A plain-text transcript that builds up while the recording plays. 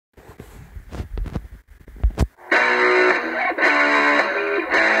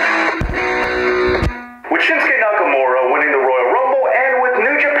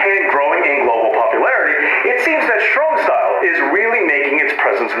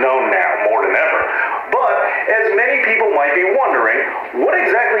known now more than ever. But, as many people might be wondering, what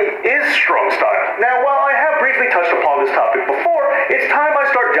exactly is strong style? Now, while I have briefly touched upon this topic before, it's time I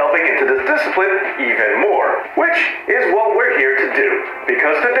start delving into this discipline even more, which is what we're here to do.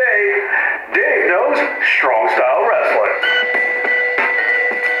 Because today, Dave knows strong style wrestling.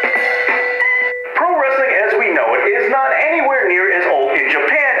 Pro wrestling as we know it is not anywhere near as old in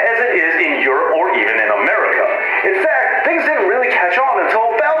Japan as it is in Europe or even in America. In fact, things didn't really catch on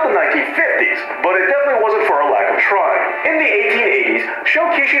until about the 1950s, but it definitely wasn't for a lack of trying. In the 1880s,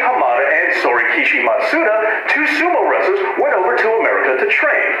 Shokichi Hamada and Sorikishi Matsuda, two sumo wrestlers, went over to America to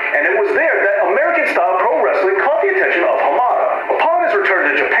train, and it was there that American-style pro wrestling caught the attention of Hamada. Upon his return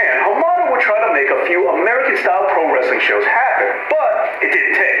to Japan, Hamada would try to make a few American-style pro wrestling shows happen, but it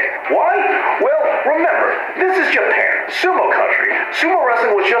didn't take. Why? Well, remember, this is Japan, sumo country. Sumo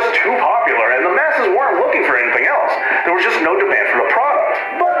wrestling was just too popular, and the masses weren't looking for anything else. There was just no demand for the product.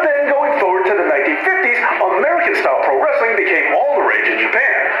 But then, going forward to the 1950s, American-style pro wrestling became all the rage in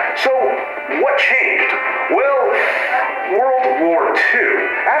Japan. So, what changed? Well, World War II.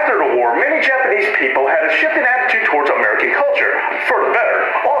 After the war, many Japanese people had a shift in attitude towards American culture, for the better.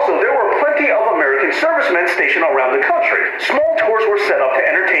 Also, there were plenty of American servicemen stationed around the country. Small tours were set up to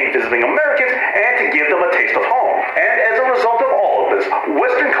entertain visiting Americans and to give them a taste of home. And as a result of all of this,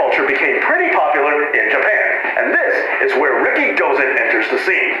 Western culture became pretty popular in Japan. And this is where Riki Dozen enters the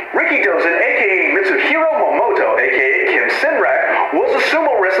scene. Riki Dozen, aka Mitsuhiro Momoto, aka Kim Sinrak, was a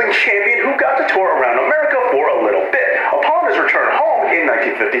sumo wrestling champion who got to tour around America for a little bit. Upon his return home in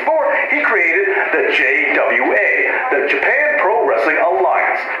 1954, he created the JWA, the Japan Pro Wrestling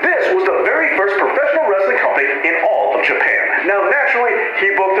Alliance. This was the very first professional wrestling company in all of Japan. Now, naturally,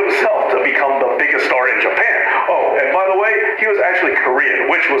 he booked himself to become the biggest star in Japan. Oh, and by the way, he was actually Korean,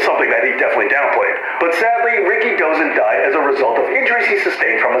 which was something that he definitely downplayed. But sadly, Riki Dozen died as a result of injuries he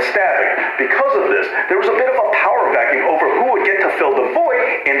sustained from a stabbing. Because of this, there was a bit of a power vacuum over who would get to fill the void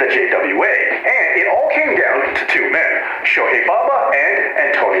in the JWA. And it all came down to two men, Shohei Baba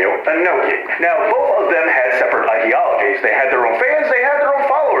and Antonio Inoki. Now, both of them had separate ideologies. They had their own fans, they had their own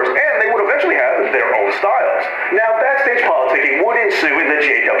followers, and they would eventually have their own styles. Now, backstage politicking would ensue in the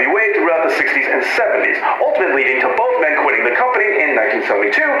JWA throughout the 60s and 70s, ultimately leading to both men quitting the company in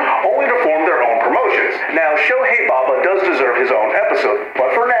 1972, only to form their own promotions. Now, Shohei Baba does deserve his own episode,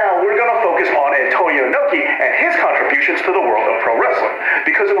 but for now, we're going to focus on Antonio Inoki and his contributions to the world of pro wrestling,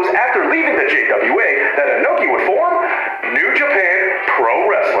 because it was after leaving the JWA that Inoki would form New Japan Pro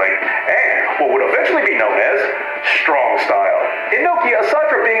Wrestling, and what would eventually be known as Strong Style. Inoki, aside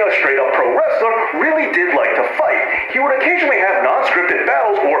from being a straight-up pro wrestler, really did like to fight. He would occasionally have non-scripted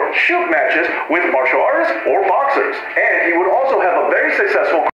battles or shoot matches with martial artists or boxers, and he would also have a very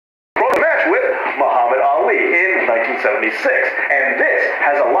successful match with Muhammad Ali in 1976, and this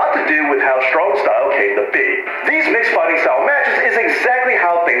has a lot to do with how Strong Style came to be. These mixed fighting style matches is exactly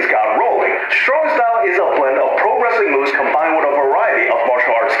how things got rolling. Strong Style is a blend of pro wrestling moves combined with a variety of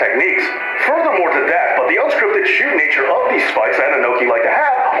martial arts techniques. Furthermore to that, but the unscripted shoot nature of these fights that Inoki liked to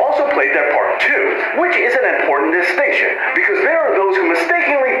have also played their part too, which is an important distinction, because there are those who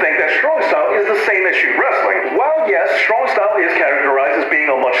mistakenly think that Strong Style is the same as shoot wrestling. While yes, Strong Style is categorized as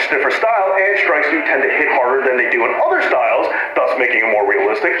being a much stiffer style, and strikes do tend to hit harder than they do in other styles, thus making it more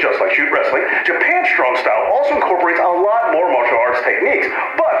realistic, just like shoot wrestling, Japan's Strong Style also incorporates a lot more martial arts techniques,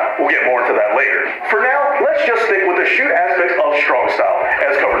 but we'll get more into that later. For now, let's just stick with the shoot aspects of Strong Style.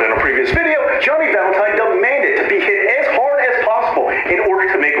 As covered in a previous video, Johnny Valentine demanded to be hit as hard as possible in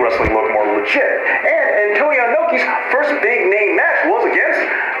order to make wrestling look more legit, and Antonio Inoki's first big name match was against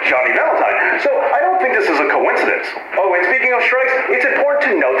Johnny Valentine, so I don't think this is a coincidence. Oh, and speaking of strikes, it's important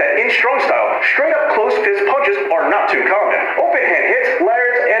to note that in Strong Style, straight up close fist punches are not too common. Open hand hits,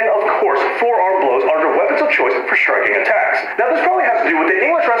 lariats, and of course, forearm blows are the weapons of choice for striking attacks. Now, this probably has to do with the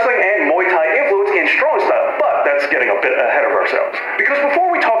English wrestling and Muay Thai influence in Strong Style, but that's getting a bit ahead of ourselves. Because before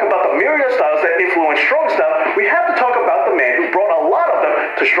we talk about the myriad of styles that influence Strong Style, we have to talk about the man who brought a lot of them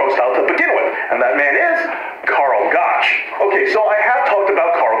to Strong Style to begin with, and that man is Karl Gotch. Okay, so I have talked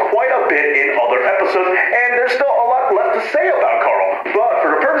about Karl quite a bit in other episodes, and there's still a lot left to say about Karl, but for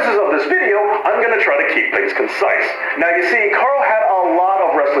the purposes of this video, I'm going to try to keep things concise. Now, you see, Karl had a lot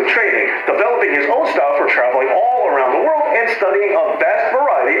of wrestling training, developing his own style for traveling all around the world and studying a vast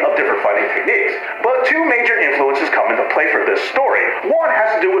variety of different fighting techniques. But two major influences come into play for this story. One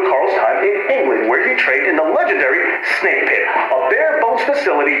has to do with Karl's time in England, where he trained in the legendary Snake Pit, a bare-bones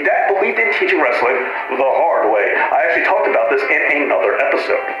facility that believed in teaching wrestling the hard way. I actually talked about this in another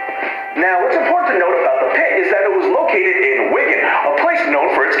episode. Now, what's important to note about the pit is that it was located in Wigan, a place known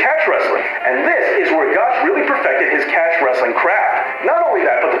for its catch wrestling. And this is where Gotch really perfected his catch wrestling craft. Not only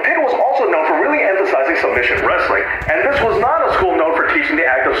that, but the submission wrestling, and this was not a school known for teaching the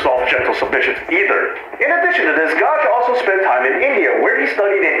act of soft, gentle submissions either. In addition to this, Gaj also spent time in India, where he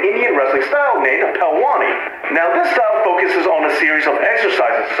studied an Indian wrestling style named Pelwani. Now, this style focuses on a series of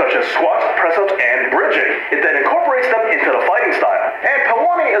exercises such as squats, press-ups, and bridging. It then incorporates them into the fighting style. And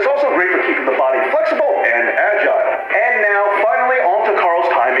Pelwani is also great for keeping the body flexible and agile. And now, finally, on to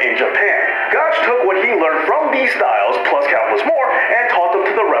Carl's time in Japan. Gaj took what he learned from these styles, plus countless more, and taught them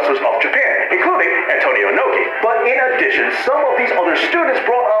to the wrestlers of Japan, including Antonio Inoki. But in addition, some of these other students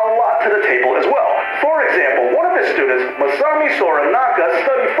brought a lot to the table as well. For example, one of his students, Masami Soranaka,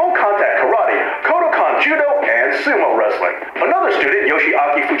 studied full contact karate, Kodokan judo, and sumo wrestling. Another student,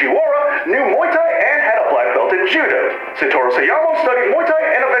 Yoshiaki Fujiwara, knew Muay Thai and had a black belt in judo. Satoru Sayama studied Muay Thai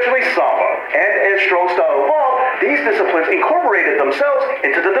and eventually Samba. And as strong style evolved, these disciplines incorporated themselves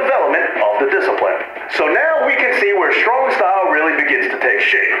into the development of the discipline. So now we can see where strong style really begins to take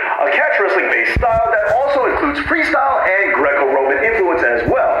shape. A catch wrestling based style that also includes freestyle and Greco-Roman influence as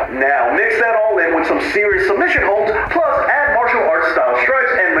well. Now mix that all in with some serious submission holds, plus add martial arts style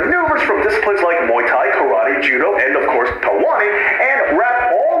strikes and maneuvers from disciplines like Muay Thai, karate, judo, and of course Pelwani, and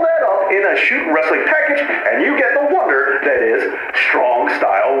wrap all that up in a shoot wrestling package, and you get the wonder that is strong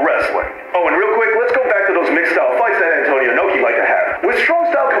style wrestling. Oh, and real quick, let's go back to those mixed style fights that Antonio Inoki liked to have. With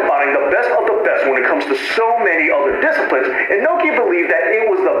strong style combining the best of the best when it comes to so many other disciplines, Inoki believed that it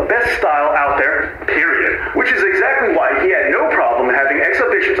was